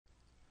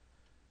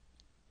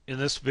In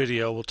this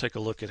video, we'll take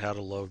a look at how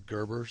to load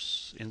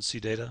Gerber's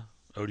NC data,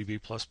 ODB++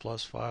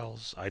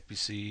 files,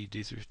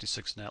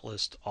 IPC-d-356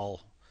 netlist,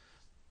 all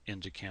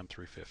into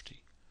CAM350.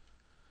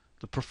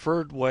 The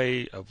preferred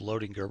way of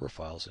loading Gerber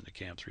files into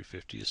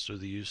CAM350 is through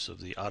the use of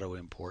the auto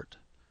import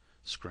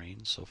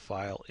screen. So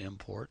File,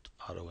 Import,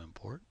 Auto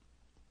Import.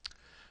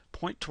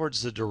 Point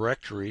towards the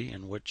directory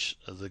in which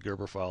the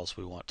Gerber files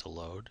we want to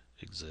load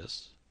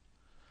exists.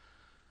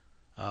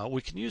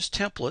 We can use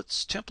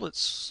templates.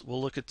 Templates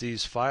will look at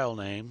these file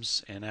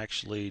names and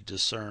actually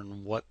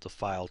discern what the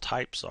file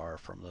types are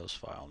from those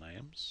file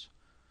names.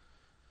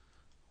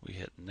 We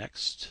hit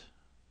Next.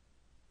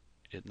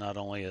 It not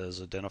only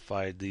has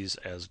identified these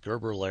as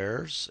Gerber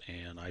layers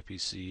and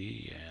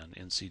IPC and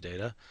NC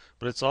data,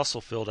 but it's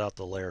also filled out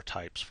the layer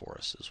types for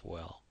us as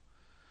well.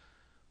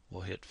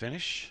 We'll hit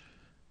Finish.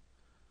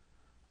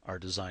 Our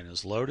design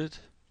is loaded.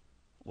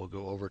 We'll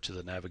go over to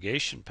the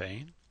navigation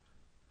pane.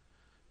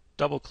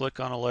 Double click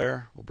on a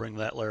layer, we'll bring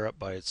that layer up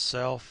by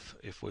itself.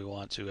 If we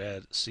want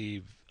to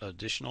see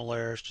additional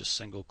layers, just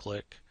single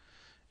click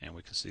and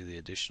we can see the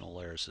additional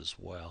layers as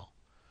well.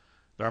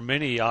 There are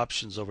many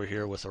options over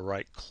here with a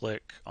right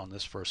click on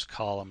this first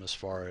column as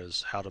far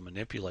as how to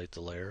manipulate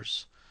the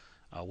layers,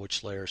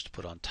 which layers to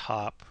put on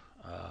top,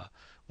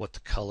 what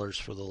the colors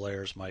for the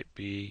layers might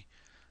be.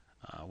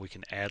 We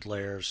can add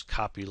layers,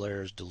 copy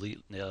layers,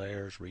 delete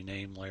layers,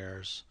 rename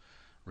layers,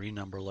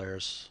 renumber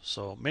layers.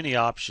 So many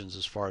options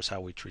as far as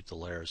how we treat the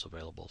layers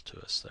available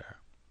to us there.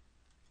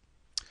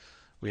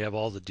 We have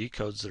all the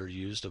decodes that are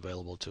used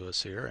available to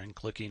us here, and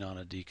clicking on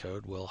a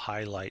decode will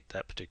highlight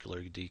that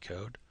particular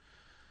decode.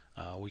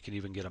 We can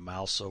even get a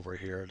mouse over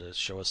here to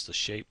show us the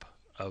shape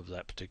of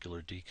that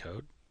particular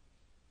decode.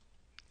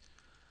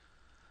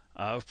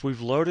 If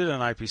we've loaded an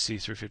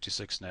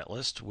IPC-356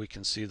 netlist, we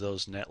can see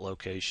those net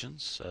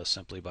locations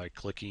simply by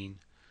clicking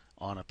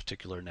on a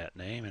particular net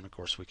name, and of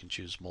course we can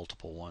choose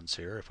multiple ones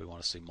here if we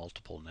want to see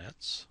multiple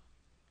nets.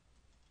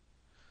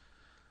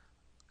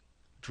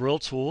 Drill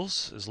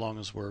tools, as long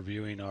as we're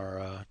viewing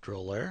our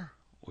drill layer,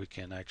 we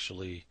can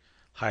actually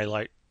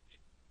highlight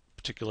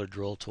particular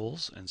drill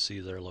tools and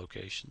see their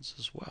locations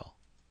as well.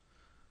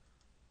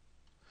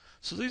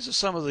 So these are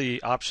some of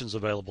the options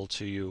available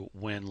to you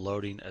when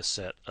loading a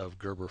set of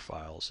Gerber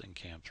files in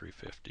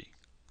CAM350.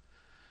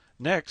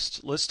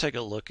 Next, let's take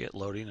a look at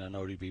loading an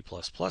ODB++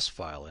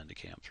 file into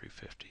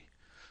CAM350.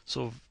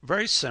 So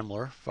very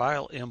similar,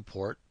 File,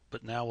 Import,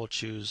 but now we'll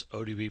choose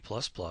ODB++,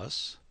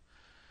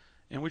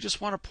 and we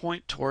just want to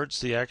point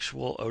towards the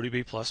actual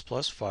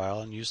ODB++ file,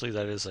 and usually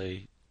that is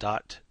a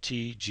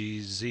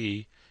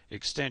 .tgz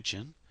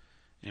extension,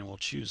 and we'll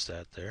choose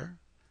that there.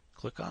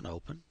 Click on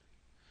Open,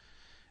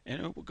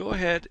 and it will go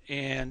ahead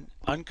and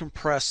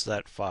uncompress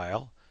that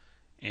file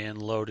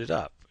and load it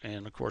up.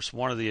 And of course,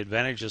 one of the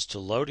advantages to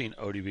loading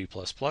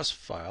ODB++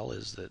 file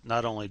is that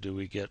not only do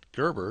we get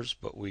Gerbers,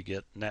 but we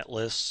get net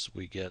lists,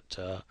 we get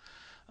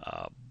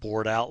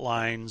board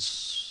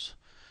outlines,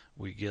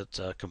 we get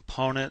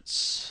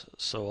components.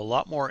 So a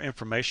lot more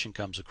information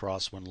comes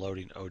across when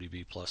loading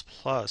ODB++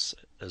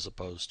 as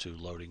opposed to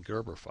loading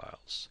Gerber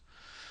files.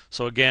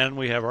 So again,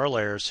 we have our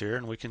layers here,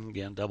 and we can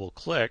again double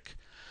click.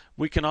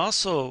 We can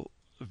also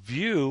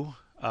view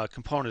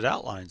component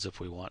outlines if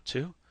we want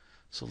to.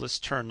 So let's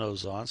turn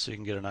those on so you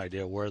can get an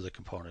idea where the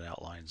component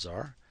outlines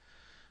are.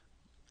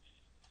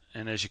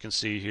 And as you can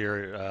see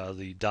here,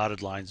 the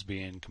dotted lines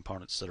being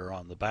components that are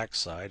on the back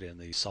side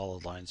and the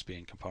solid lines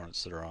being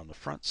components that are on the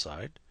front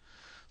side.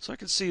 So I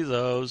can see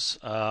those.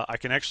 I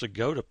can actually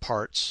go to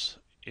parts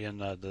in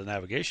the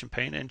navigation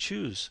pane and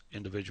choose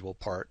individual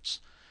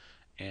parts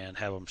and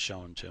have them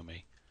shown to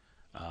me.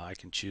 I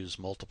can choose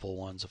multiple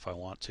ones if I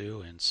want to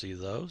and see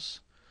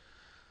those.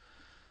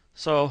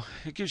 So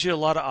it gives you a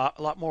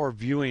lot more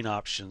viewing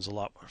options, a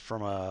lot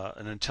from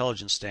an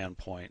intelligence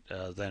standpoint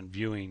than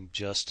viewing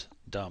just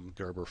dumb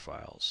Gerber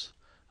files.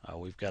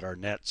 We've got our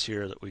nets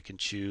here that we can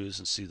choose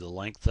and see the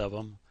length of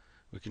them.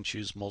 We can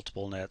choose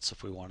multiple nets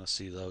if we want to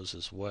see those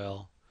as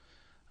well.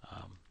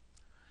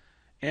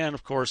 And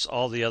of course,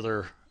 all the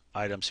other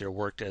items here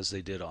worked as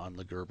they did on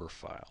the Gerber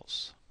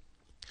files.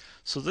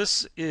 So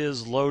this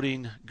is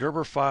loading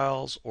Gerber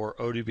files or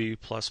ODB++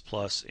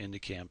 into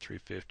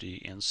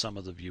CAM350 and some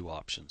of the view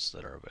options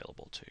that are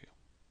available to you.